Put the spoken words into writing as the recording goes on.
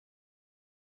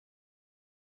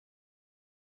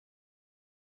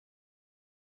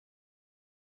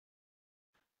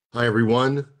Hi,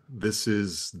 everyone. This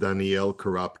is Daniel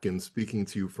Karapkin speaking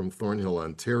to you from Thornhill,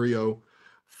 Ontario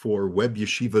for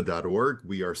webyeshiva.org.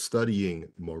 We are studying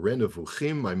Moreh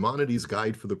Nevukhim, Maimonides'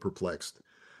 Guide for the Perplexed.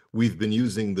 We've been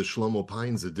using the Shlomo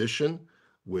Pines edition,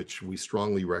 which we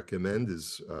strongly recommend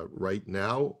is right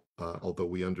now, although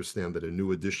we understand that a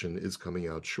new edition is coming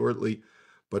out shortly.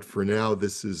 But for now,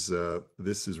 this is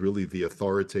really the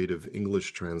authoritative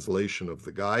English translation of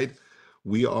the guide.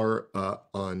 We are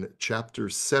on chapter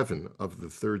 7 of the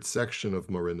third section of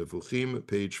Moreh Nevukhim,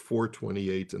 page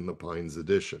 428 in the Pines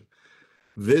edition.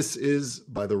 This is,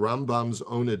 by the Rambam's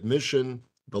own admission,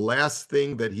 the last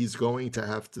thing that he's going to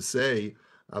have to say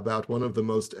about one of the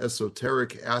most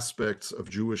esoteric aspects of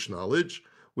Jewish knowledge,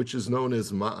 which is known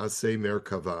as Ma'aseh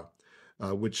Merkavah,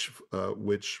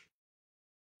 which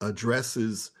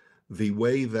addresses the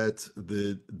way that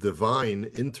the divine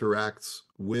interacts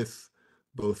with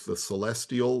both the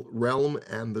celestial realm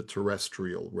and the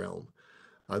terrestrial realm.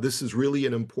 This is really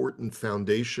an important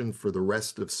foundation for the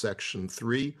rest of section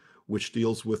 3, which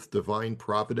deals with divine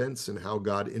providence and how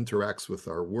God interacts with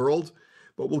our world.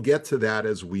 But we'll get to that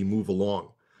as we move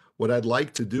along. What I'd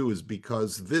like to do is,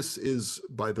 because this is,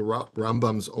 by the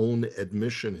Rambam's own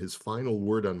admission, his final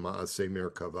word on Ma'aseh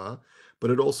Merkavah,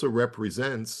 but it also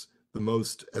represents the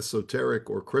most esoteric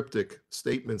or cryptic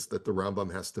statements that the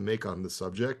Rambam has to make on the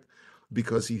subject,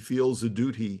 because he feels a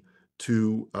duty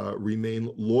to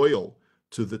remain loyal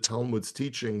to the Talmud's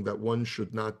teaching that one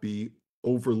should not be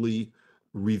overly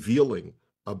revealing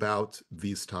about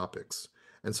these topics.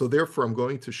 And so therefore, I'm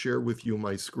going to share with you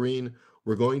my screen.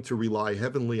 We're going to rely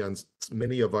heavily on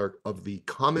many of the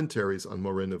commentaries on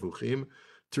Moreh Nevukhim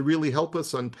to really help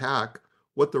us unpack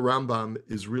what the Rambam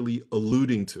is really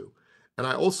alluding to. And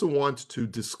I also want to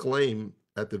disclaim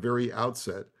at the very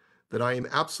outset that I am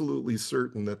absolutely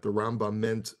certain that the Rambam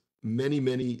meant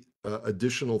many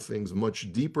additional things,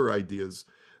 much deeper ideas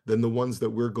than the ones that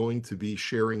we're going to be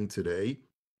sharing today.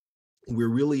 We're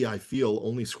really, I feel,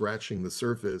 only scratching the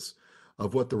surface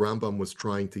of what the Rambam was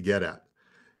trying to get at.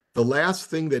 The last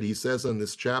thing that he says on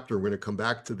this chapter, we're going to come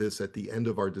back to this at the end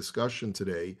of our discussion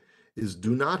today, is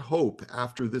do not hope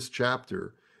after this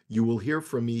chapter you will hear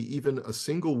from me even a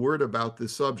single word about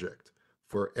this subject.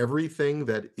 For everything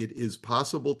that it is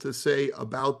possible to say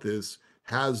about this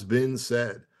has been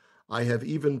said. I have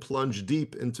even plunged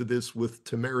deep into this with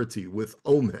temerity, with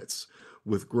omets,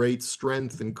 with great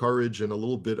strength and courage, and a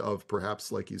little bit of,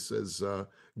 perhaps, like he says,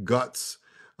 guts,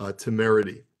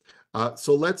 temerity.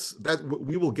 So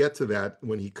we will get to that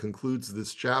when he concludes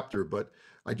this chapter, but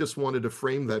I just wanted to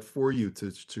frame that for you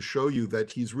to show you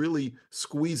that he's really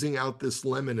squeezing out this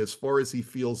lemon as far as he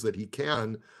feels that he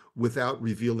can without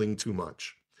revealing too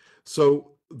much.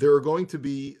 So there are going to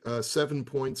be 7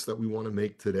 points that we want to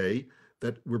make today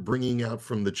that we're bringing out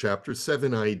from the chapter,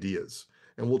 7 ideas,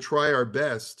 and we'll try our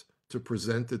best to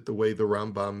present it the way the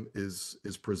Rambam is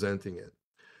presenting it.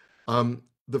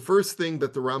 The first thing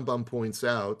that the Rambam points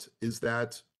out is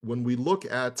that when we look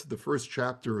at the first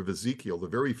chapter of Ezekiel, the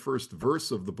very first verse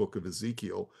of the book of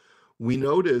Ezekiel, we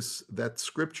notice that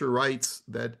scripture writes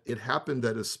that it happened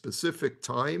at a specific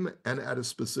time and at a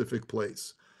specific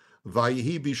place.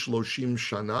 Vayihi bishloshim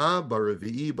shana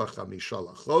baravi'i b'chamisha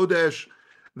lachodesh,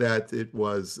 that it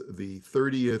was the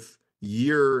 30th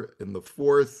year in the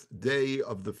 4th day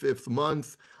of the 5th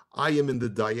month. I am in the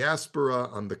diaspora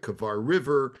on the Kavar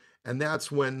River, and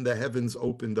that's when the heavens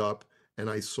opened up and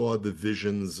I saw the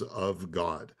visions of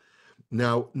God.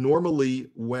 Now, normally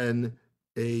when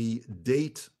a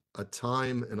date, a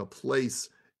time, and a place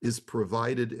is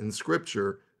provided in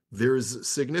scripture, there's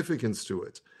significance to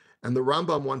it. And the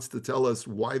Rambam wants to tell us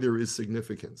why there is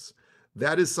significance.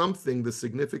 That is something, the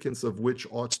significance of which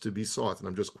ought to be sought. And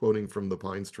I'm just quoting from the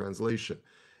Pines translation.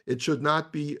 It should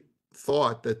not be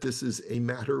thought that this is a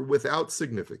matter without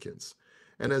significance.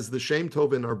 And as the Shem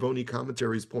Tov and Arboni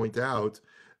commentaries point out,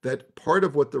 that part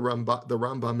of what the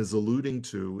Rambam is alluding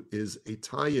to is a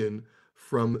tie-in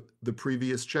from the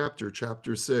previous chapter,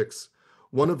 chapter 6.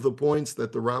 One of the points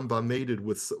that the Rambam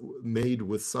made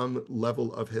with some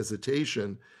level of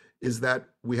hesitation is that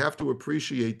we have to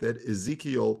appreciate that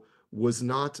Ezekiel was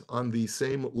not on the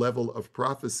same level of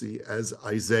prophecy as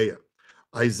Isaiah.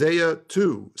 Isaiah,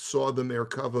 too, saw the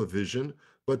Merkavah vision,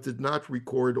 but did not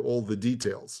record all the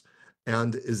details.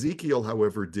 And Ezekiel,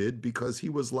 however, did, because he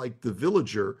was like the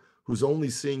villager who's only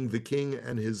seeing the king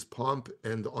and his pomp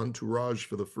and entourage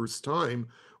for the first time,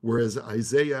 whereas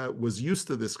Isaiah was used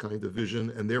to this kind of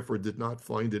vision and therefore did not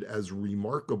find it as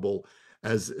remarkable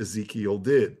as Ezekiel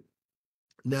did.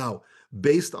 Now,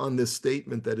 based on this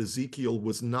statement that Ezekiel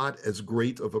was not as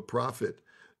great of a prophet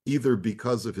either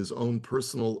because of his own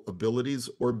personal abilities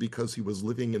or because he was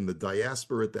living in the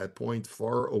diaspora at that point,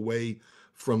 far away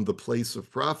from the place of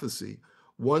prophecy,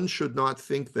 one should not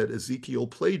think that Ezekiel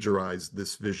plagiarized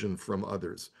this vision from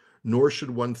others, nor should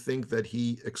one think that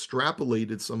he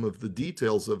extrapolated some of the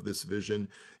details of this vision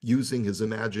using his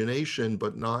imagination,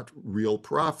 but not real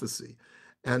prophecy.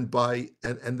 And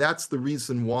that's the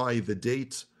reason why the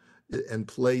date and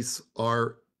place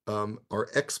are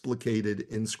explicated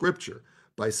in Scripture.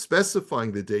 By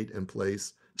specifying the date and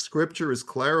place, Scripture is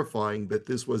clarifying that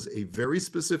this was a very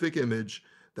specific image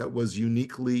that was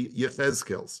uniquely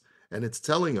Yechezkel's, and it's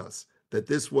telling us that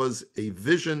this was a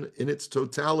vision in its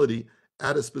totality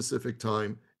at a specific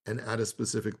time and at a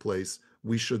specific place.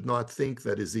 We should not think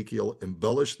that Ezekiel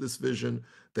embellished this vision,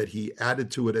 that he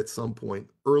added to it at some point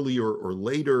earlier or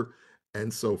later,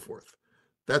 and so forth.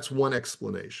 That's one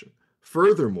explanation.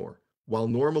 Furthermore, while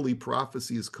normally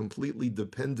prophecy is completely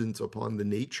dependent upon the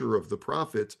nature of the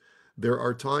prophet, there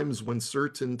are times when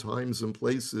certain times and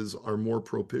places are more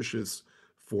propitious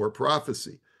for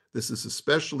prophecy. This is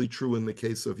especially true in the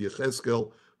case of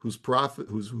Yechezkel, whose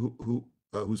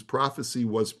prophecy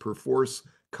was perforce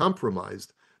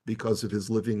compromised because of his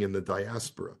living in the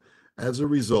diaspora. As a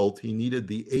result, he needed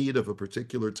the aid of a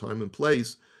particular time and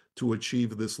place to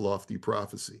achieve this lofty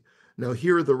prophecy. Now,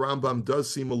 here the Rambam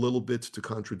does seem a little bit to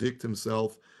contradict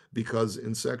himself, because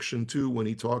in section 2, when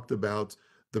he talked about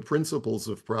the principles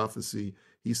of prophecy,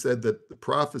 he said that the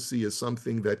prophecy is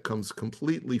something that comes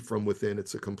completely from within.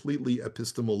 It's a completely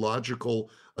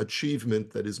epistemological achievement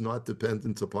that is not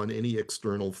dependent upon any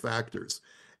external factors.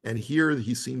 And here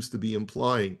he seems to be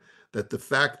implying that the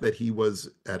fact that he was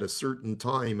at a certain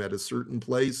time, at a certain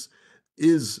place,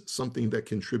 is something that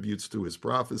contributes to his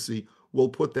prophecy. We'll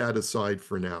put that aside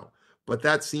for now. But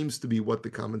that seems to be what the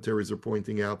commentaries are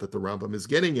pointing out that the Rambam is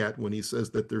getting at when he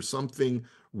says that there's something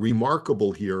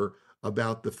remarkable here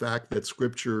about the fact that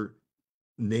Scripture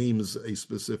names a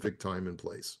specific time and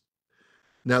place.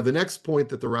 Now, the next point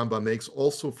that the Rambam makes,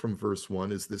 also from verse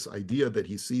 1, is this idea that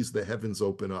he sees the heavens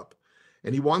open up.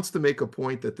 And he wants to make a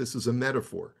point that this is a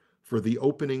metaphor for the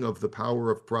opening of the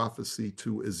power of prophecy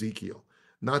to Ezekiel.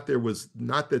 Not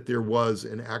that there was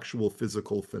an actual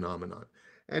physical phenomenon.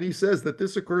 And he says that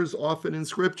this occurs often in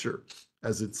Scripture,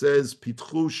 as it says,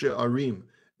 Pitchu she'arim,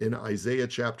 in Isaiah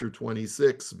chapter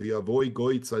 26, V'avoy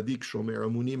goy tzadik shomer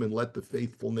amunim, and let the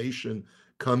faithful nation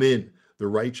come in, the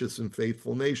righteous and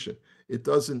faithful nation. It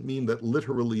doesn't mean that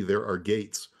literally there are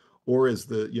gates, or as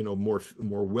the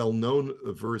more well-known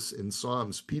verse in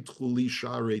Psalms, Pitchu li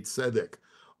sharei tzedek,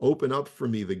 open up for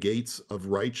me the gates of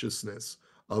righteousness.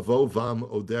 Avo vam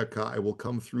odeka, I will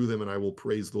come through them and I will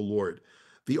praise the Lord.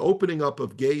 The opening up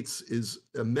of gates is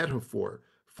a metaphor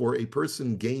for a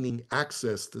person gaining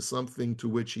access to something to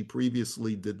which he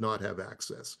previously did not have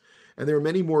access. And there are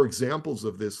many more examples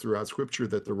of this throughout Scripture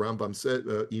that the Rambam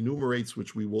enumerates,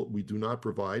 which we do not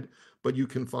provide, but you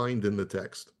can find in the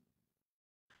text.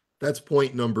 That's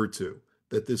point number 2,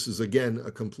 that this is, again,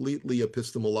 a completely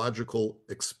epistemological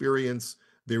experience.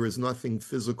 There is nothing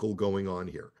physical going on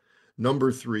here.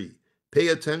 Number 3, pay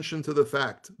attention to the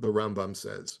fact, the Rambam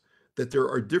says, that there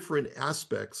are different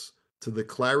aspects to the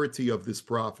clarity of this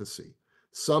prophecy.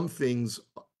 Some things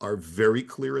are very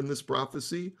clear in this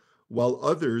prophecy, while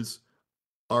others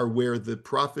are where the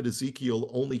prophet Ezekiel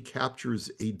only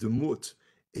captures a demut,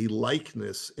 a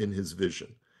likeness in his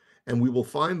vision. And we will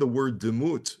find the word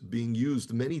demut being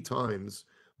used many times,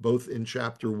 both in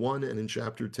chapter 1 and in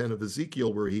chapter 10 of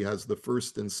Ezekiel, where he has the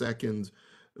first and second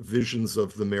visions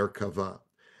of the Merkavah.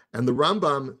 And the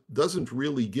Rambam doesn't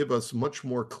really give us much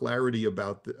more clarity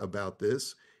about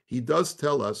this. He does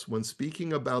tell us, when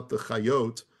speaking about the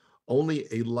Chayot, only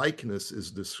a likeness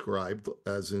is described,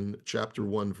 as in chapter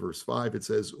 1, verse 5. It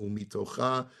says,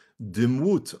 Umitocha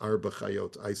demut arba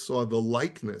Chayot. I saw the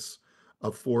likeness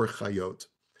of 4 Chayot.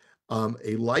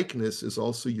 A likeness is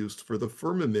also used for the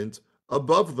firmament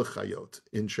above the Chayot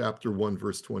in chapter 1,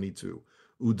 verse 22.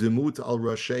 Udemut al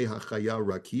rashei hachaya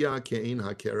rakia ke'ein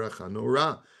hakerach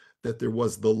hanora, that there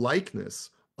was the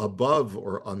likeness above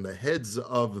or on the heads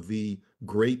of the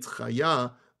great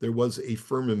Chaya, there was a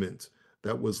firmament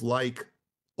that was like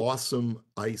awesome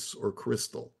ice or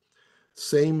crystal.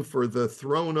 Same for the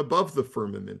throne above the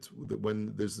firmament.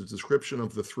 When there's a description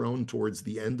of the throne towards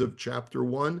the end of chapter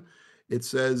 1, it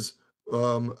says,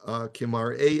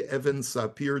 Kemar'e even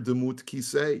sapir demut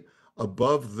kisei,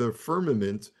 above the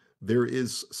firmament, there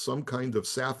is some kind of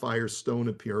sapphire stone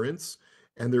appearance,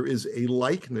 and there is a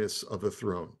likeness of a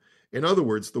throne. In other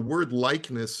words, the word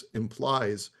likeness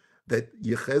implies that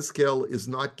Yechezkel is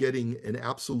not getting an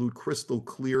absolute crystal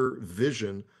clear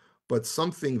vision, but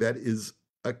something that is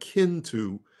akin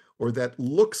to or that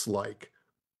looks like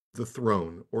the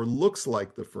throne or looks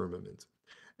like the firmament.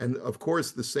 And of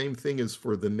course, the same thing is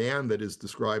for the man that is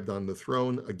described on the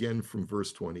throne, again from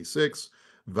verse 26,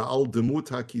 Va'al demut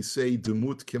hakisei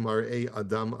demut kimar'ei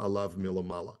adam alav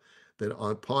milamala, that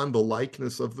upon the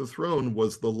likeness of the throne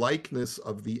was the likeness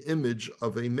of the image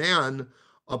of a man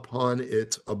upon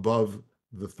it above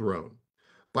the throne.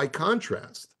 By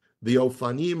contrast, the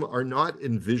Ophanim are not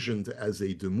envisioned as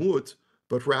a demut,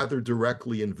 but rather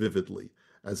directly and vividly.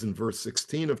 As in verse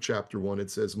 16 of chapter 1,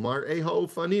 it says, Mar'eh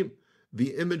ha'Ophanim,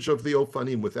 the image of the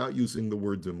Ophanim, without using the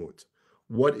word demut.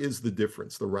 What is the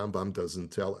difference? The Rambam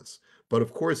doesn't tell us. But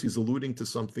of course, he's alluding to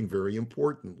something very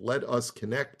important. Let us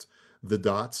connect the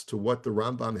dots to what the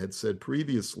Rambam had said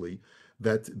previously,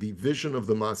 that the vision of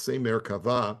the Maaseh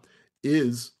Merkavah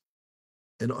is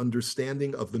an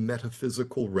understanding of the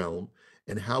metaphysical realm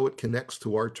and how it connects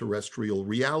to our terrestrial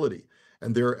reality.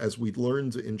 And there, as we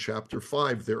learned in chapter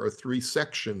 5, there are three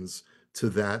sections to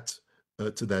that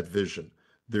vision.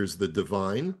 There's the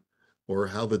divine, or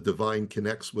how the divine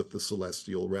connects with the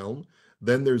celestial realm.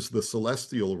 Then there's the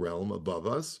celestial realm above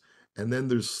us. And then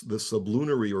there's the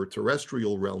sublunary or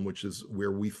terrestrial realm, which is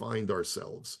where we find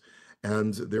ourselves.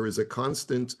 And there is a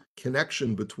constant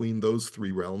connection between those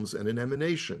three realms and an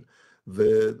emanation.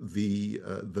 The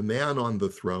man on the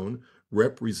throne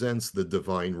represents the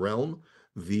divine realm.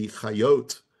 The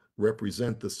chayot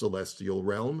represent the celestial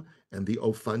realm, and the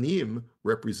ophanim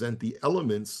represent the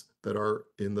elements that are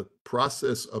in the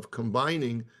process of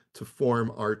combining to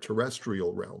form our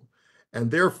terrestrial realm.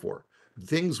 And therefore,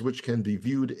 things which can be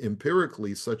viewed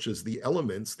empirically, such as the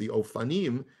elements, the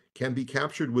ophanim, can be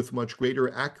captured with much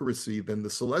greater accuracy than the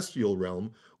celestial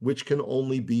realm, which can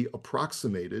only be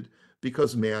approximated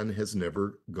because man has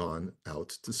never gone out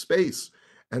to space.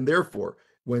 And therefore,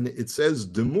 when it says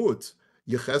demut,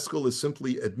 Yecheskel is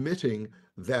simply admitting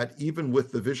that even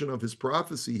with the vision of his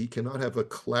prophecy, he cannot have a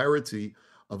clarity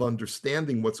of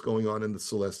understanding what's going on in the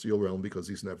celestial realm because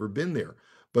he's never been there.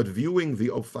 But viewing the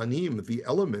ophanim, the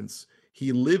elements,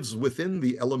 he lives within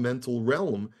the elemental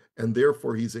realm, and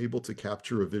therefore he's able to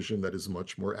capture a vision that is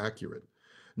much more accurate.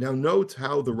 Now note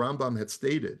how the Rambam had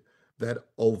stated that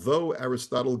although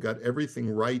Aristotle got everything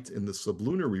right in the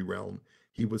sublunary realm,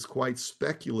 he was quite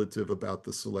speculative about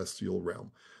the celestial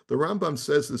realm. The Rambam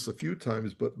says this a few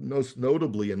times, but most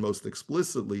notably and most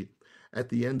explicitly at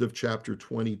the end of chapter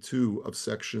 22 of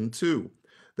section 2,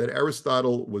 that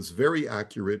Aristotle was very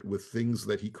accurate with things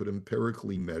that he could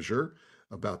empirically measure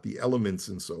about the elements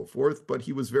and so forth, but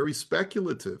he was very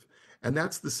speculative. And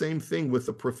that's the same thing with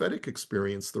the prophetic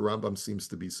experience, the Rambam seems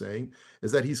to be saying,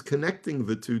 is that he's connecting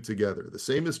the two together. The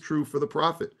same is true for the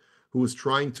prophet, who is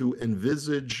trying to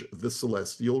envisage the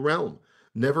celestial realm.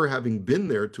 Never having been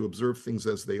there to observe things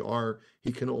as they are,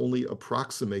 he can only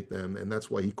approximate them, and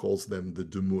that's why he calls them the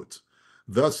demut.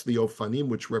 Thus, the ophanim,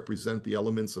 which represent the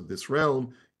elements of this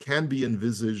realm, can be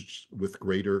envisaged with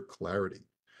greater clarity.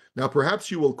 Now, perhaps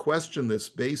you will question this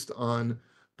based on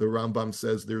the Rambam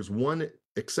says there's one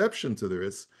exception to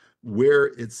this where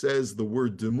it says the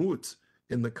word demut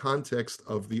in the context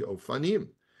of the ophanim.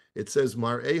 It says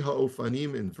Mar'eh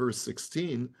ha'ofanim in verse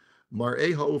 16,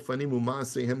 Mar'eh ha'ofanim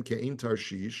u'ma'asehem ke'in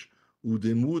tarshish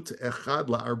u'demut echad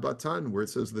la'arbatan, where it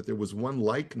says that there was one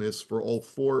likeness for all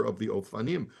four of the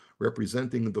ophanim,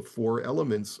 representing the four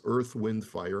elements, earth, wind,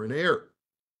 fire, and air.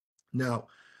 Now,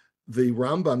 the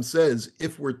Rambam says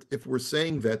if we're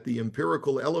saying that the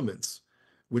empirical elements,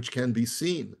 which can be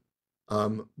seen,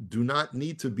 do not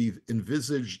need to be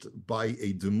envisaged by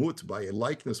a demut, by a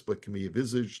likeness, but can be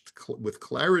envisaged with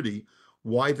clarity,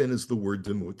 why then is the word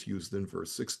demut used in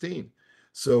verse 16?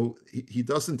 So he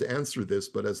doesn't answer this,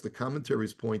 but as the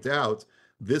commentaries point out,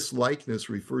 this likeness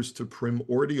refers to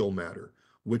primordial matter,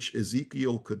 which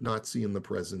Ezekiel could not see in the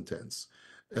present tense.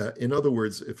 In other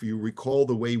words, if you recall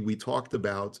the way we talked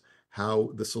about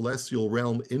how the celestial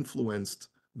realm influenced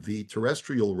the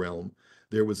terrestrial realm,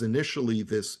 there was initially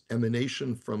this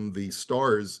emanation from the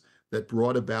stars that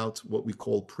brought about what we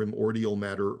call primordial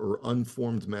matter or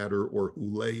unformed matter, or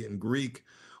hule in Greek,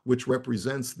 which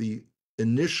represents the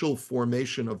initial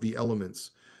formation of the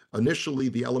elements. Initially,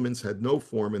 the elements had no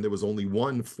form and there was only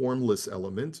one formless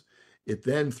element. It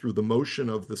then, through the motion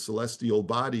of the celestial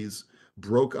bodies,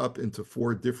 broke up into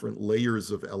four different layers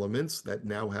of elements that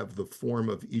now have the form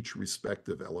of each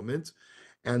respective element.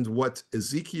 And what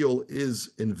Ezekiel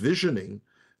is envisioning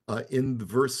in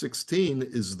verse 16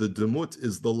 is the demut,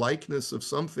 is the likeness of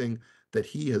something that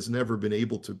he has never been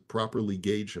able to properly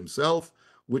gauge himself,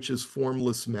 which is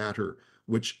formless matter,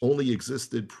 which only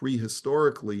existed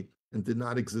prehistorically and did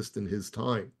not exist in his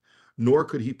time. nor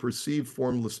could he perceive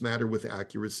formless matter with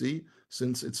accuracy,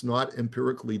 since it's not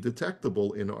empirically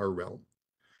detectable in our realm.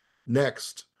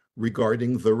 Next,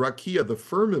 regarding the rakia, the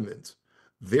firmament,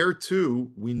 there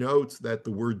too we note that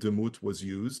the word demut was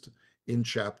used in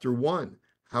chapter 1.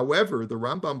 However, the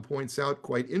Rambam points out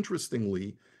quite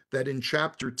interestingly that in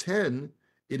chapter 10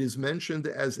 it is mentioned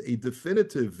as a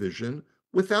definitive vision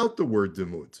without the word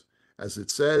demut, as it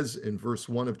says in verse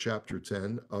 1 of chapter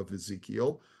 10 of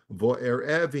Ezekiel,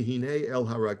 Vo'ereh v'hinei el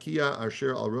harakia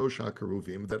asher al rosh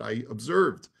hakeruvim, that I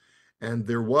observed. And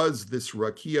there was this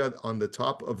rakia on the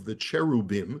top of the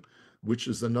cherubim, which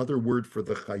is another word for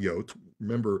the chayot.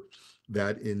 Remember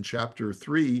that in chapter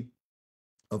 3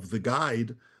 of the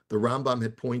guide, the Rambam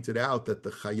had pointed out that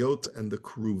the chayot and the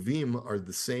kruvim are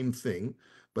the same thing,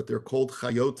 but they're called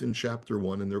chayot in chapter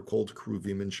 1 and they're called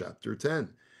kruvim in chapter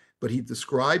 10. But he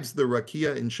describes the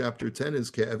rakia in chapter 10 as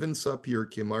ke'evin sapir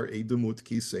kimar edumut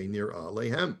kisei nir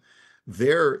alehem.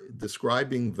 There,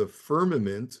 describing the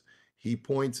firmament, he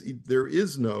points, there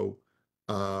is no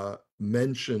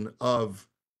mention of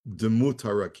demut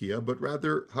harakia, but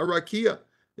rather harakia.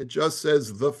 It just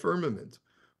says the firmament.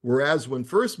 Whereas when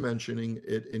first mentioning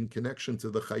it in connection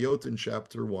to the chayot in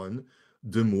chapter 1,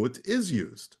 demut is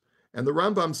used. And the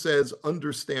Rambam says,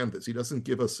 understand this. He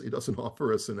doesn't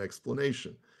offer us an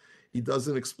explanation. He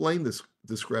doesn't explain this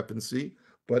discrepancy,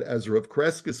 but as Rav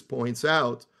Kreskis points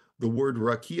out, the word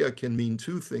rakia can mean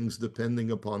two things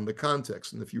depending upon the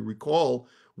context. And if you recall,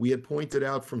 we had pointed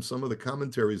out from some of the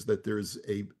commentaries that there's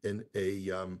an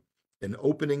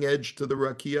opening edge to the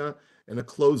rakia and a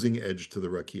closing edge to the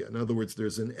rakia. In other words,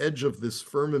 there's an edge of this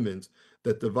firmament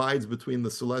that divides between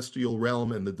the celestial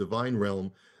realm and the divine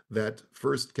realm that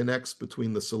first connects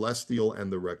between the celestial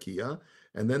and the rakia.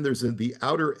 And then there's the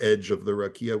outer edge of the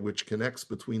rakia, which connects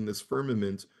between this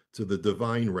firmament to the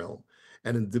divine realm.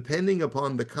 And depending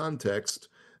upon the context,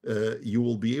 you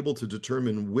will be able to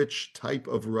determine which type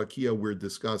of rakia we're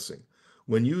discussing.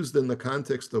 When used in the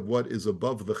context of what is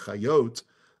above the chayot,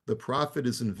 the prophet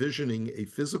is envisioning a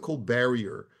physical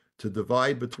barrier to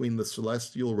divide between the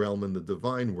celestial realm and the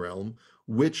divine realm,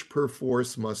 which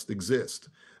perforce must exist,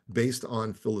 based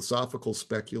on philosophical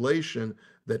speculation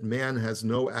that man has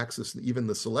no access, even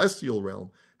the celestial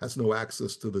realm has no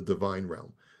access to the divine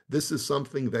realm. This is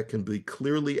something that can be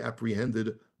clearly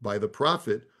apprehended by the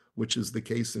prophet, which is the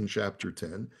case in chapter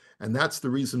 10. And that's the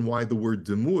reason why the word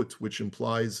demut, which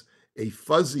implies a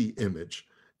fuzzy image,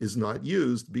 is not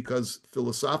used, because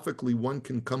philosophically one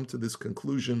can come to this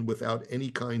conclusion without any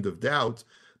kind of doubt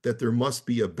that there must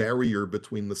be a barrier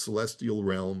between the celestial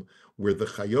realm where the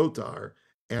chayot are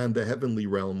and the heavenly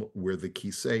realm where the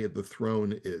kisei, the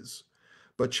throne, is.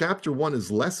 But chapter 1 is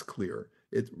less clear.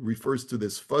 It refers to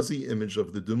this fuzzy image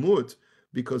of the demut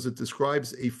because it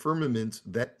describes a firmament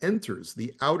that enters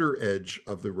the outer edge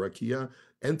of the rakia,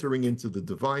 entering into the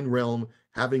divine realm,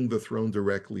 having the throne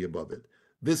directly above it.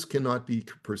 This cannot be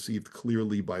perceived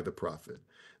clearly by the prophet.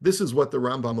 This is what the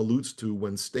Rambam alludes to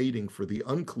when stating for the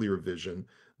unclear vision,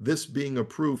 this being a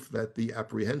proof that the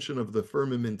apprehension of the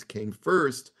firmament came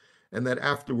first, and that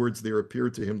afterwards there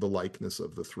appeared to him the likeness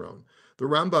of the throne. The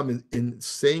Rambam, in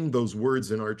saying those words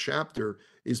in our chapter,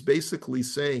 is basically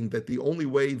saying that the only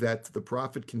way that the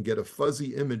prophet can get a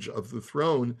fuzzy image of the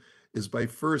throne is by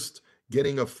first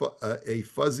getting a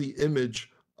fuzzy image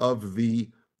of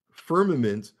the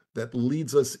firmament that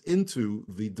leads us into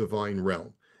the divine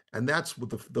realm. And that's what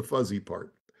the fuzzy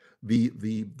part. The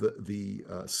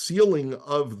ceiling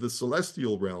of the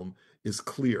celestial realm is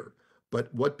clear.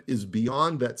 But what is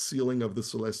beyond that ceiling of the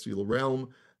celestial realm,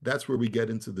 that's where we get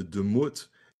into the demut,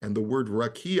 and the word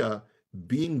rakia,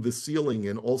 being the ceiling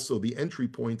and also the entry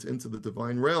point into the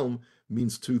divine realm,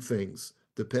 means two things,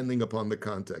 depending upon the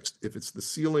context. If it's the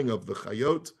ceiling of the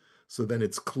chayot, so then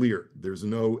it's clear. There's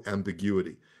no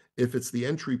ambiguity. If it's the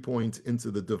entry point into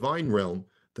the divine realm,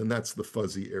 then that's the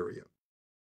fuzzy area.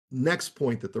 Next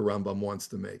point that the Rambam wants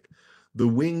to make, the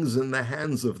wings and the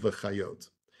hands of the chayot.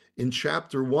 In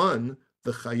chapter 1,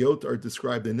 the chayot are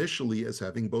described initially as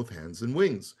having both hands and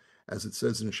wings, as it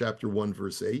says in chapter 1,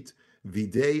 verse 8,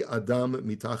 Videi Adam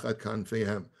mitachat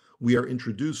kanfehem. We are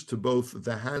introduced to both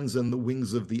the hands and the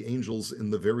wings of the angels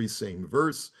in the very same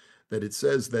verse, that it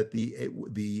says that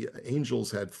the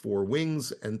angels had 4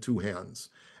 wings and 2 hands,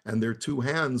 and their 2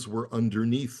 hands were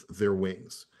underneath their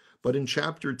wings. But in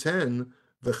chapter 10,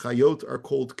 the chayot are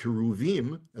called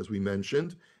keruvim, as we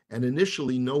mentioned, and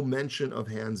initially no mention of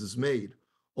hands is made.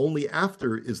 Only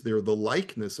after is there the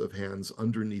likeness of hands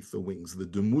underneath the wings, the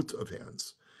demut of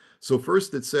hands. So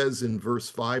first it says in verse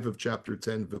 5 of chapter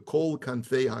 10, V'kol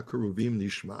kanfei ha-keruvim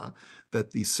nishma,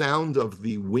 that the sound of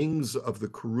the wings of the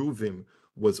keruvim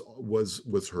was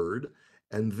heard,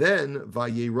 And then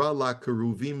Vayera la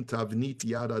keruvim tavnit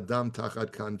yad adam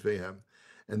tachat kanvehem.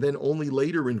 And then only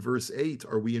later in verse 8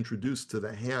 are we introduced to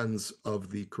the hands of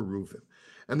the keruvim.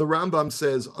 And the Rambam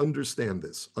says, understand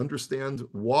this. Understand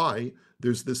why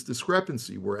there's this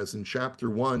discrepancy, whereas in chapter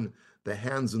 1, the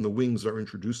hands and the wings are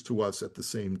introduced to us at the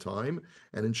same time.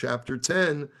 And in chapter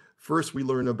 10, first we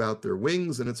learn about their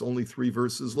wings, and it's only 3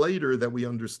 verses later that we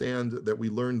understand, that we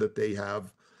learn that they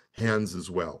have hands as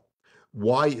well.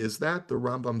 Why is that? The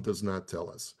Rambam does not tell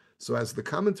us. So as the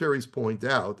commentaries point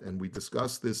out, and we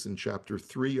discussed this in chapter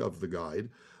 3 of the guide,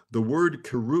 the word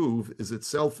keruv is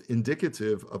itself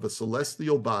indicative of a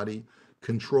celestial body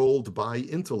controlled by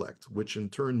intellect, which in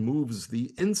turn moves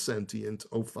the insentient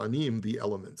ophanim, the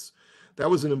elements. That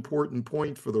was an important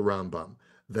point for the Rambam,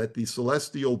 that the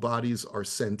celestial bodies are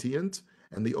sentient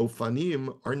and the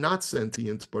ophanim are not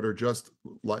sentient, but are just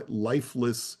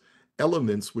lifeless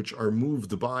elements which are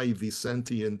moved by the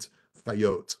sentient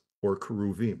chayot, or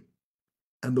keruvim.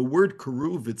 And the word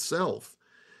keruv itself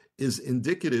is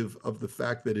indicative of the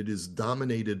fact that it is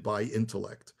dominated by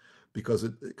intellect, because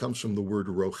it comes from the word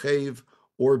rochev,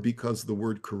 or because the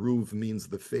word keruv means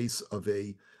the face of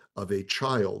a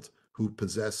child who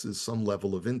possesses some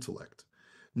level of intellect.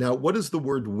 Now, what does the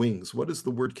word wings, what does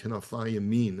the word kenafayim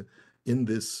mean in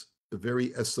this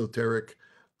very esoteric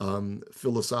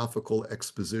philosophical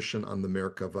exposition on the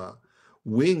Merkavah?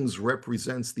 Wings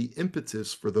represents the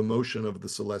impetus for the motion of the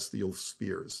celestial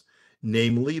spheres,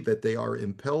 namely that they are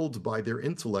impelled by their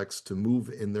intellects to move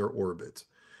in their orbit.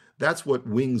 That's what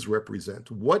wings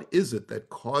represent. What is it that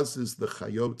causes the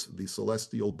chayot, the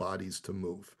celestial bodies, to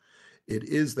move? It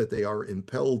is that they are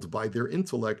impelled by their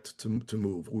intellect to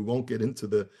move. We won't get into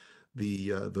the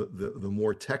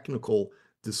more technical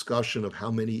discussion of how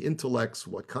many intellects,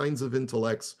 what kinds of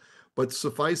intellects, but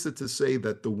suffice it to say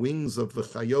that the wings of the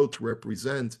chayot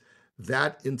represent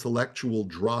that intellectual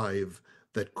drive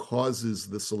that causes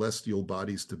the celestial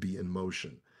bodies to be in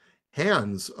motion.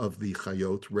 Hands of the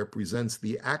chayot represents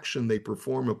the action they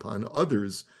perform upon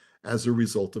others as a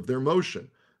result of their motion,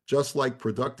 just like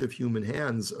productive human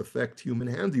hands affect human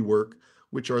handiwork,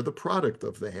 which are the product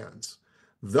of the hands.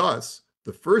 Thus,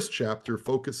 the first chapter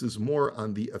focuses more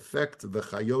on the effect the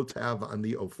chayot have on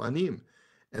the ophanim,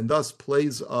 and thus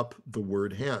plays up the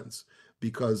word hands,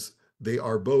 because they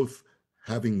are both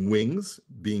having wings,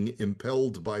 being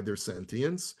impelled by their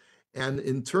sentience, and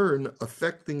in turn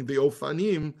affecting the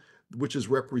ophanim, which is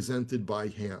represented by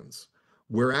hands.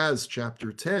 Whereas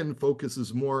chapter 10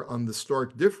 focuses more on the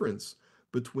stark difference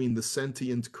between the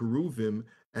sentient keruvim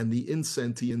and the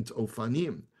insentient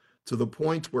ophanim, to the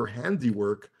point where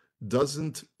handiwork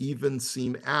doesn't even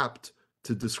seem apt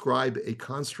to describe a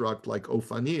construct like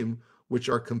ophanim, which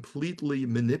are completely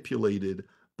manipulated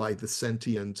by the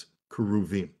sentient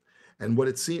keruvim. And what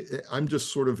it seems, I'm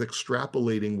just sort of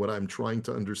extrapolating what I'm trying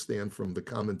to understand from the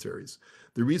commentaries.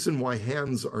 The reason why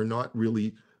hands are not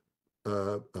really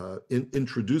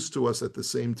introduced to us at the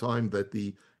same time that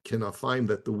the kenafim,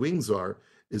 that the wings are,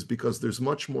 is because there's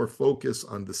much more focus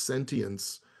on the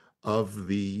sentience of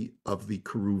the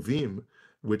keruvim,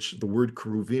 which the word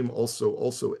keruvim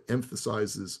also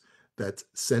emphasizes that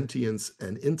sentience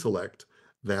and intellect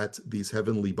that these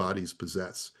heavenly bodies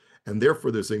possess. And therefore,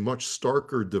 there's a much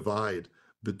starker divide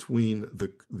between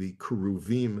the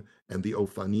keruvim and the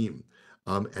ophanim.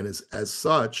 And as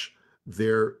such,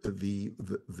 the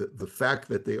fact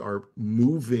that they are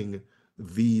moving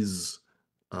these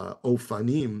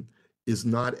ophanim is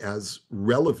not as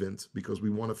relevant, because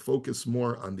we want to focus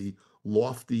more on the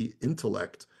lofty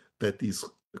intellect that these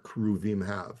keruvim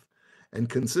have. And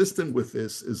consistent with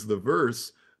this is the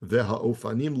verse,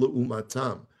 Ve'ha'ofanim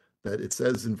le'umatam, that it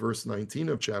says in verse 19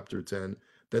 of chapter 10,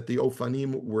 that the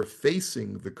ophanim were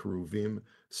facing the keruvim,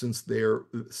 since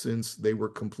they were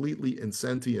completely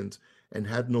insentient and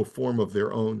had no form of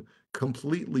their own,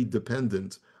 completely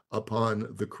dependent upon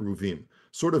the keruvim,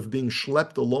 sort of being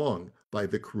schlepped along by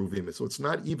the keruvim. So it's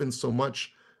not even so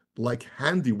much like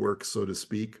handiwork, so to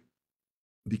speak,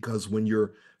 because when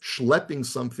you're schlepping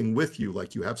something with you,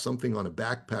 like you have something on a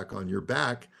backpack on your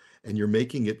back and you're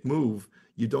making it move,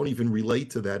 you don't even relate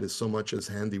to that as so much as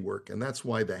handiwork. And that's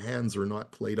why the hands are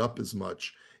not played up as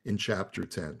much in chapter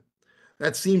 10.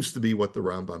 That seems to be what the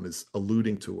Rambam is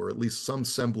alluding to, or at least some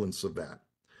semblance of that.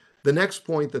 The next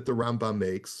point that the Rambam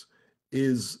makes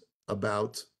is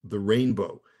about the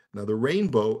rainbow. Now, the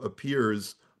rainbow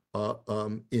appears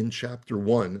in chapter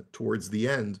 1 towards the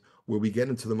end, where we get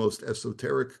into the most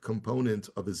esoteric component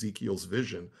of Ezekiel's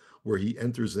vision, where he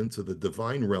enters into the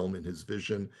divine realm in his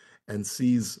vision and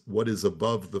sees what is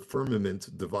above the firmament,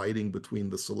 dividing between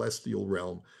the celestial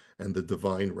realm and the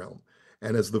divine realm.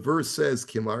 And as the verse says,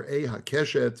 Kimar'e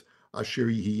hakeshet asher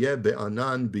yihiyeh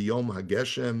be'anan biyom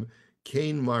hageshem,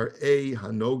 kain mar'ei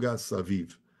hanoga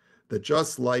saviv. That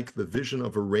just like the vision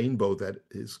of a rainbow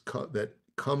that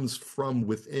comes from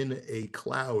within a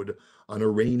cloud on a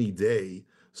rainy day,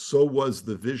 so was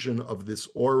the vision of this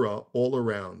aura all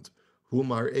around. Hu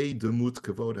mar'ei demut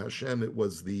kavod Hashem. It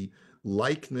was the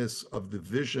likeness of the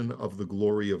vision of the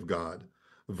glory of God.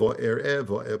 Vo'ereh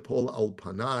vo'epol al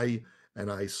panai,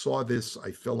 and I saw this,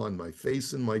 I fell on my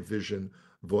face in my vision.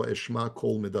 Vo'eshma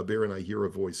kol medaber, and I hear a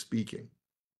voice speaking.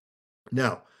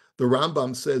 Now, the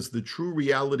Rambam says the true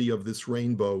reality of this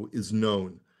rainbow is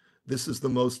known. This is the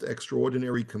most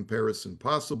extraordinary comparison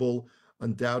possible,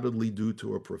 undoubtedly due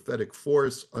to a prophetic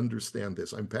force. Understand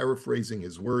this. I'm paraphrasing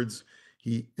his words.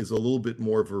 He is a little bit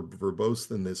more verbose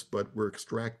than this, but we're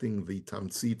extracting the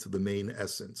tamtzit, the main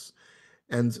essence.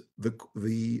 And the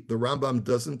Rambam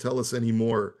doesn't tell us any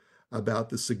more about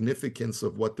the significance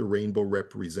of what the rainbow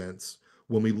represents.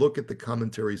 When we look at the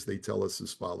commentaries, they tell us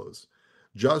as follows.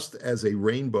 Just as a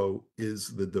rainbow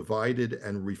is the divided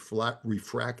and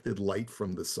refracted light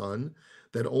from the sun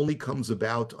that only comes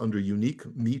about under unique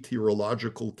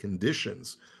meteorological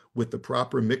conditions with the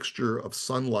proper mixture of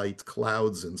sunlight,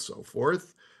 clouds, and so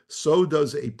forth, so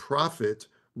does a prophet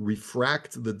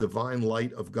refract the divine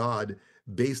light of God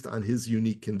based on his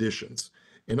unique conditions.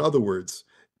 In other words,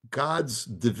 God's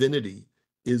divinity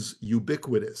is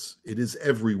ubiquitous, it is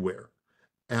everywhere.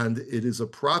 And it is a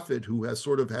prophet who has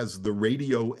the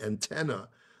radio antenna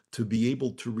to be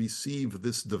able to receive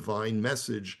this divine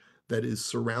message that is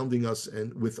surrounding us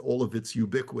and with all of its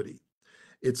ubiquity.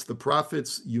 It's the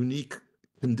prophet's unique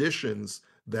conditions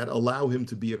that allow him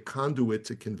to be a conduit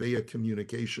to convey a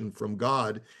communication from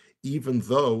God, even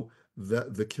though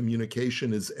the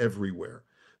communication is everywhere.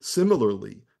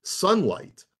 Similarly,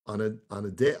 sunlight during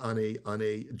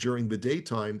the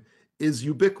daytime is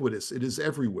ubiquitous. It is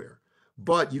everywhere.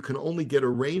 But you can only get a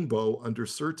rainbow under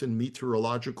certain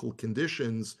meteorological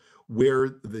conditions where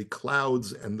the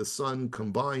clouds and the sun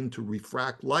combine to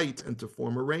refract light and to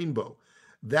form a rainbow.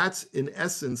 That's in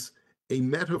essence a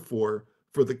metaphor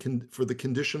for the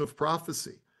condition of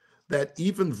prophecy. That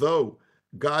even though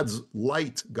God's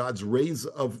light, God's rays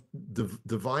of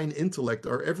divine intellect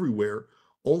are everywhere,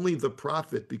 only the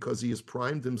prophet, because he has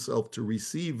primed himself to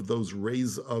receive those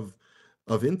rays of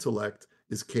intellect,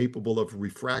 is capable of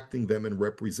refracting them and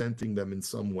representing them in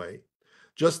some way.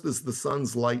 Just as the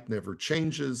sun's light never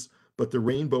changes, but the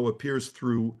rainbow appears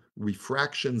through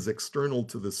refractions external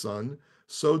to the sun,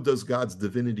 so does God's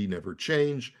divinity never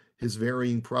change. His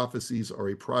varying prophecies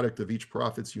are a product of each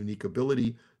prophet's unique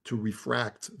ability to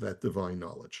refract that divine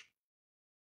knowledge.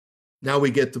 Now we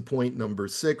get to point number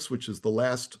 6, which is the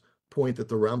last point that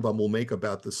the Rambam will make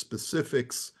about the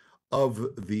specifics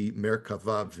of the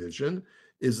Merkavah vision,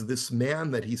 is this man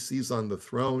that he sees on the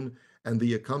throne and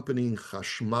the accompanying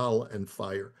chashmal and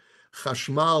fire.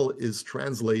 Chashmal is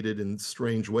translated in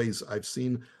strange ways. I've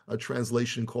seen a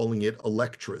translation calling it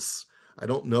electris. I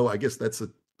don't know, I guess that's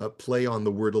a play on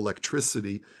the word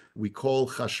electricity. We call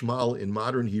chashmal in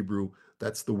modern Hebrew,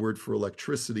 that's the word for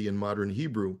electricity in modern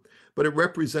Hebrew, but it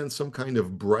represents some kind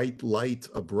of bright light,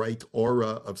 a bright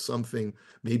aura of something,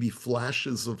 maybe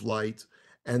flashes of light.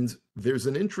 And there's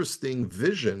an interesting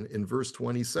vision in verse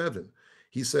 27.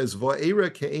 He says, Va'era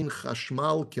ke'ein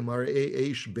chashmal kemar'ei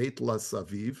eish beit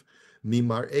lasaviv,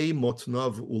 mimar'ei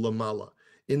motnav ulamala.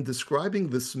 In describing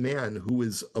this man who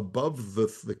is above the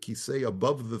kisei,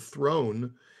 above the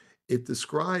throne,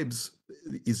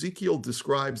 Ezekiel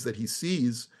describes that he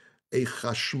sees a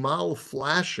chashmal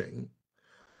flashing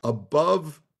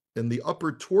above in the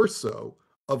upper torso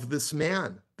of this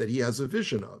man that he has a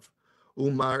vision of.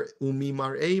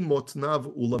 Umimar'ei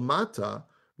motnav ulamata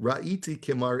ra'iti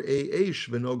kemar'ei eish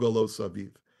v'nogalo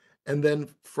saviv. And then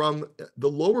from the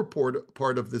lower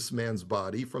part of this man's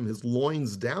body, from his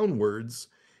loins downwards,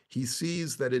 he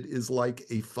sees that it is like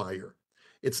a fire.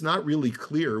 It's not really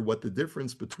clear what the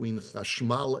difference between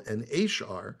chashmal and eish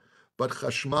are, but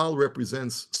chashmal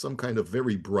represents some kind of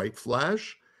very bright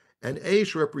flash, and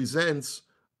eish represents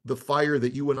the fire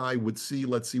that you and I would see,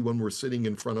 let's see, when we're sitting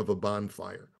in front of a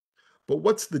bonfire. But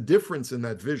what's the difference in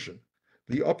that vision?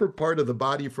 The upper part of the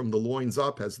body from the loins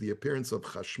up has the appearance of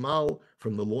chashmal,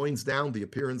 from the loins down, the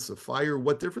appearance of fire.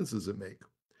 What difference does it make?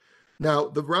 Now,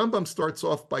 the Rambam starts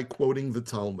off by quoting the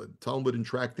Talmud in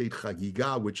Tractate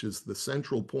Chagiga, which is the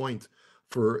central point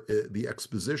for the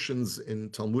expositions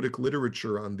in Talmudic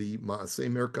literature on the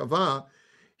Maaseh Merkavah.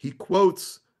 He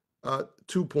quotes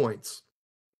 2 points.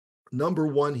 Number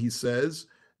 1, he says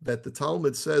that the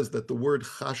Talmud says that the word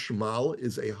chashmal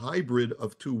is a hybrid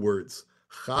of 2 words,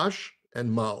 chash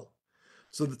and mal.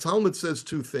 So the Talmud says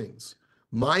 2 things.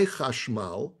 My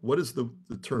chashmal, what does the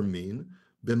term mean?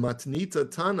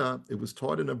 B'matnita tana, it was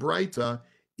taught in a braita,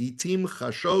 itim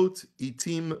chashot,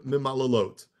 itim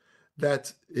mimalalot,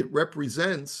 that it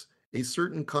represents a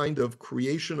certain kind of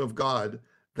creation of God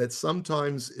that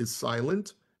sometimes is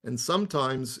silent and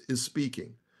sometimes is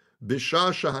speaking.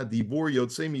 Bisha shahadibur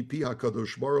yotze mipi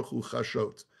hakadosh baruch hu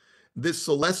chashot. This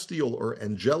celestial or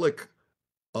angelic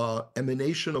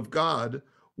emanation of God,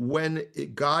 when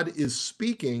God is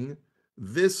speaking,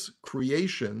 this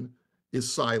creation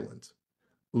is silent.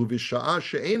 Uvisha'a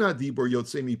she'ena dibur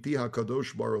yotze mipi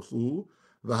hakadosh baruch hu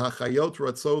v'hachayot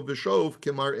ratzo v'shov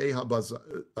kemar'ei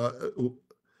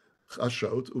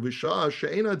chashot uvisha'a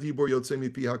she'ena dibur yotze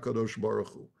mipi hakadosh baruch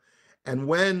hu. And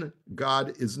when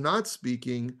God is not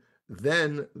speaking,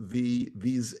 then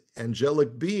these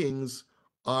angelic beings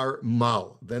are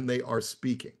mal, then they are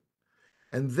speaking.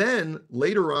 And then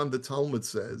later on, the Talmud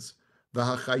says,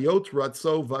 "V'hachayot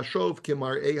ratzo vashov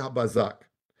kemar'ei habazak,"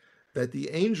 that the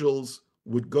angels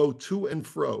would go to and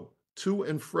fro,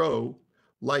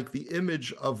 like the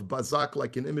image of bazak,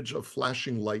 like an image of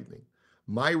flashing lightning.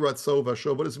 My ratzo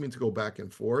vashov. What does it mean to go back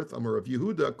and forth? Amar Rav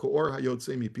Yehuda, koor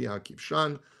hayotze mipi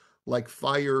hakivshan, like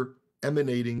fire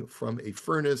emanating from a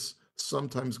furnace,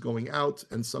 sometimes going out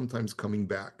and sometimes coming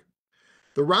back.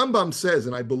 The Rambam says,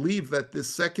 and I believe that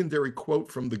this secondary quote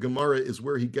from the Gemara is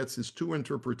where he gets his two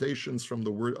interpretations from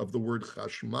the word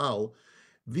chashmal.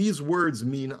 These words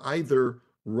mean either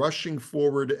rushing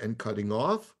forward and cutting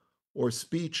off, or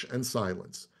speech and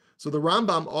silence. So the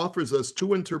Rambam offers us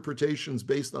two interpretations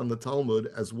based on the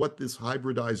Talmud as what this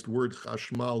hybridized word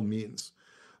chashmal means.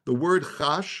 The word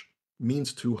chash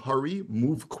means to hurry,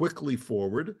 move quickly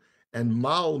forward, and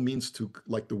mal means to,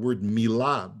 like the word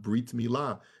milah, brit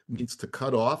milah, means to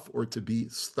cut off or to be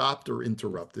stopped or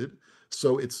interrupted.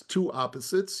 So it's two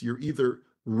opposites. You're either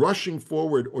rushing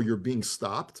forward or you're being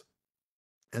stopped.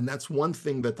 And that's one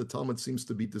thing that the Talmud seems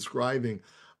to be describing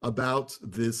about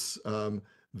this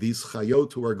these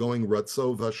chayot who are going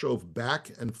ratzo vashov,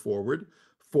 back and forward.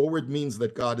 Forward means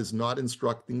that God is not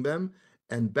instructing them,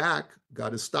 and back,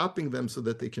 God is stopping them so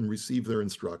that they can receive their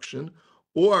instruction.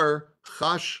 Or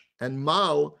chash and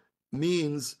mal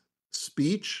means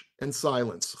speech and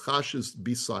silence. Chash is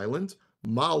be silent.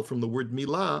 Mal, from the word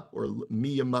milah or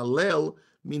miyamalel,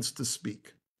 means to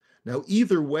speak. Now,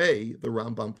 either way, the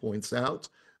Rambam points out,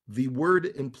 the word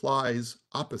implies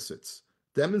opposites,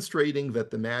 demonstrating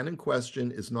that the man in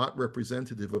question is not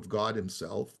representative of God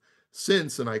himself,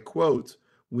 since, and I quote,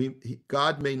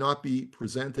 God may not be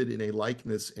presented in a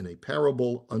likeness in a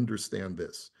parable, understand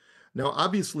this. Now,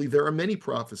 obviously, there are many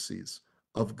prophecies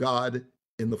of God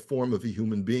in the form of a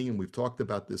human being, and we've talked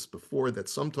about this before, that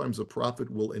sometimes a prophet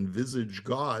will envisage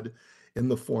God in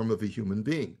the form of a human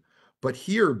being. But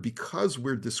here, because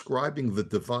we're describing the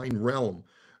divine realm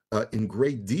in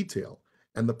great detail,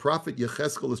 and the prophet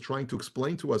Yechezkel is trying to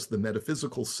explain to us the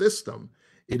metaphysical system,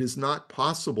 it is not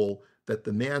possible that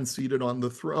the man seated on the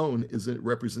throne is a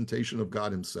representation of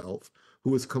God himself,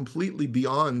 who is completely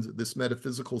beyond this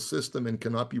metaphysical system and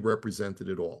cannot be represented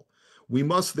at all. We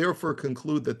must therefore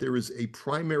conclude that there is a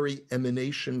primary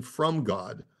emanation from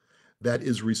God that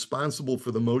is responsible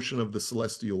for the motion of the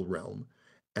celestial realm.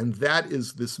 And that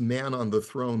is this man on the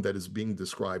throne that is being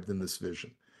described in this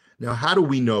vision. Now, how do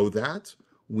we know that?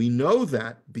 We know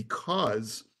that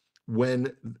because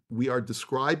when we are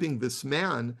describing this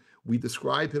man, we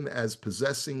describe him as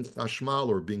possessing chashmal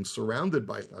or being surrounded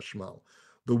by chashmal.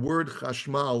 The word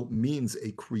chashmal means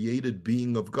a created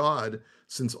being of God,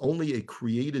 since only a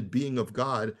created being of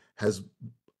God has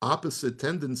opposite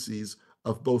tendencies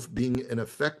of both being an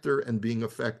effector and being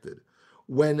affected.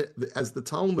 When, as the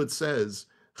Talmud says,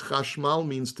 chashmal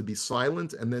means to be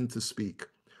silent and then to speak.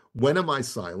 When am I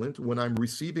silent? When I'm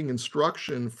receiving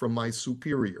instruction from my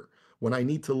superior, when I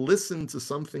need to listen to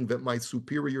something that my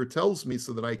superior tells me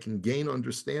so that I can gain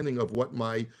understanding of what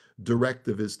my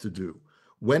directive is to do.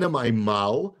 When am I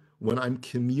mal? When I'm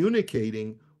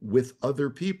communicating with other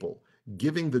people,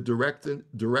 giving the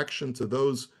direction to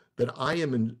those that I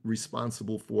am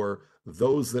responsible for,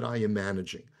 those that I am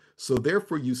managing. So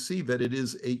therefore, you see that it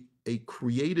is a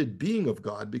created being of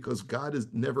God, because God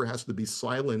never has to be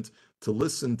silent to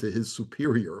listen to his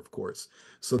superior, of course.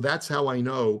 So that's how I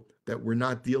know that we're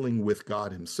not dealing with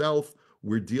God himself.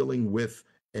 We're dealing with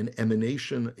an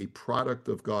emanation, a product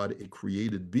of God, a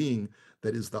created being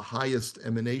that is the highest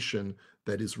emanation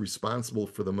that is responsible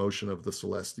for the motion of the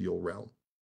celestial realm.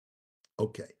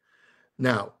 Okay.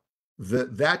 Now,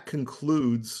 that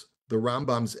concludes the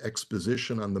Rambam's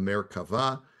exposition on the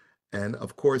Merkavah. And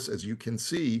of course, as you can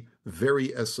see,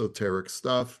 very esoteric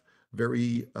stuff,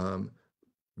 very,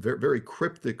 very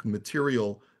cryptic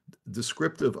material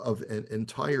descriptive of an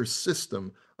entire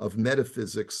system of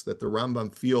metaphysics that the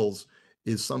Rambam feels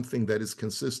is something that is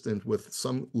consistent with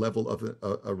some level of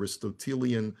a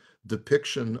Aristotelian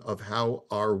depiction of how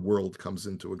our world comes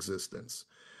into existence.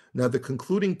 Now, the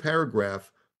concluding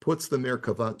paragraph puts the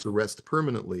Merkavah to rest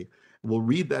permanently. We'll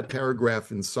read that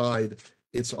paragraph inside.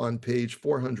 It's on page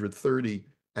 430,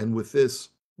 and with this,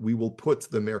 we will put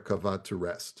the Merkavah to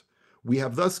rest. We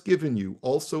have thus given you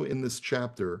also in this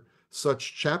chapter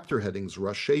such chapter headings,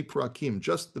 Rashi Prakim,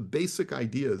 just the basic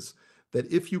ideas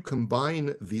that if you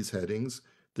combine these headings,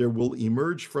 there will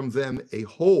emerge from them a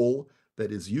whole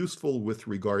that is useful with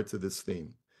regard to this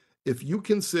theme. If you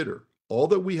consider all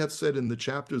that we have said in the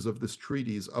chapters of this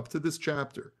treatise up to this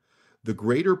chapter, the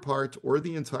greater part or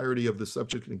the entirety of the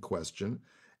subject in question,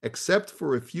 except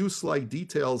for a few slight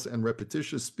details and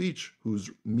repetitious speech whose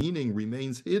meaning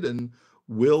remains hidden,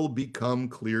 will become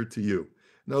clear to you.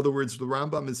 In other words, the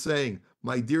Rambam is saying,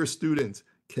 my dear student,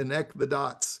 connect the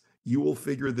dots. You will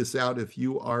figure this out if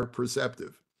you are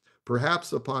perceptive.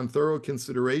 Perhaps upon thorough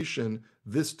consideration,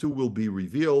 this too will be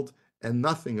revealed, and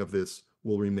nothing of this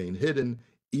will remain hidden,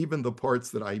 even the parts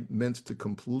that I meant to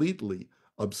completely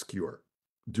obscure.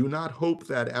 Do not hope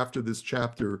that after this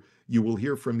chapter you will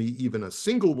hear from me even a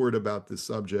single word about this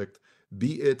subject,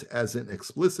 be it as an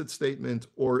explicit statement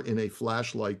or in a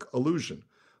flash-like allusion.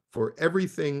 For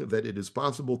everything that it is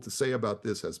possible to say about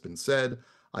this has been said.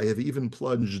 I have even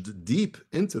plunged deep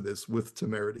into this with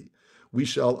temerity. We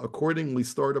shall accordingly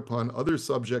start upon other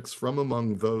subjects from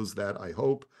among those that I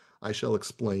hope I shall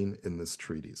explain in this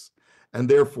treatise. And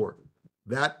therefore,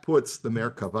 that puts the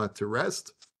Merkavah to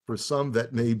rest. For some,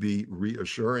 that may be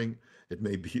reassuring. It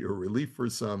may be a relief for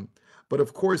some. But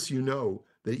of course, you know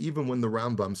that even when the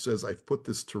Rambam says, I've put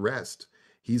this to rest,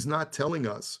 he's not telling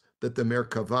us that the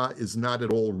Merkavah is not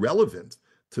at all relevant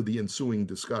to the ensuing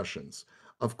discussions.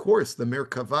 Of course, the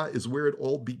Merkavah is where it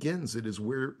all begins. It is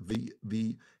where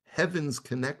the heavens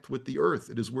connect with the earth.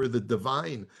 It is where the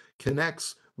divine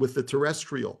connects with the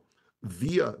terrestrial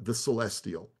via the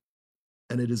celestial.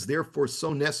 And it is therefore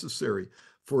so necessary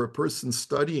for a person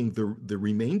studying the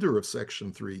remainder of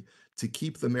section 3 to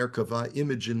keep the Merkavah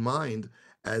image in mind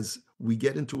as we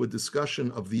get into a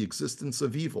discussion of the existence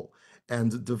of evil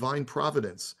and divine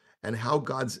providence and how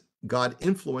God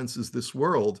influences this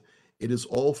world. It is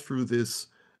all through this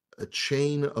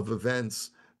chain of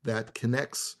events that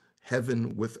connects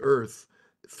heaven with earth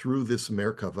through this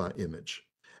Merkavah image.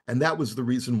 And that was the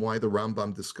reason why the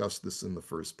Rambam discussed this in the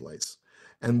first place.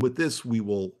 And with this, we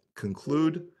will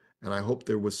conclude. And I hope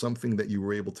there was something that you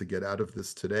were able to get out of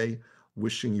this today.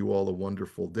 Wishing you all a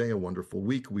wonderful day, a wonderful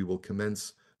week. We will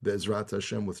commence Be'ezrat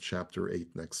Hashem with chapter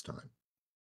 8 next time.